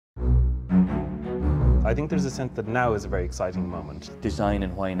I think there's a sense that now is a very exciting moment. Design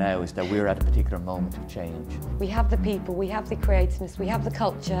and why now is that we're at a particular moment of change. We have the people, we have the creativeness, we have the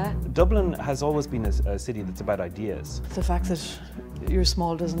culture. Dublin has always been a city that's about ideas. The fact that you're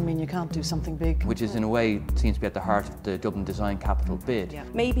small doesn't mean you can't do something big. Which is in a way seems to be at the heart of the Dublin Design Capital bid. Yeah.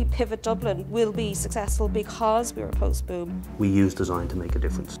 Maybe PIVOT Dublin will be successful because we're post-boom. We use design to make a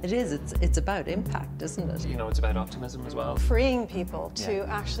difference. It is, it's about impact, isn't it? You know, it's about optimism as well. Freeing people to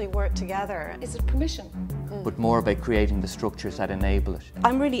actually work together. Is it permission? But more about creating the structures that enable it.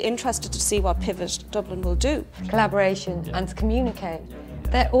 I'm really interested to see what PIVOT Dublin will do. Collaboration and to communicate.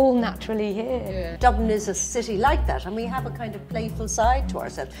 They're all naturally here. Dublin is a city like that, and we have a kind of playful side to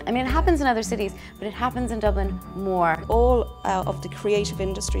ourselves. I mean, it happens in other cities, but it happens in Dublin more. All of the creative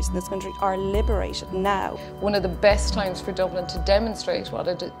industries in this country are liberated now. One of the best times for Dublin to demonstrate what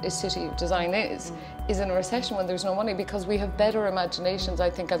a city of design is in a recession when there's no money, because we have better imaginations, I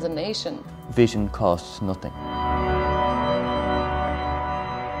think, as a nation. Vision costs nothing.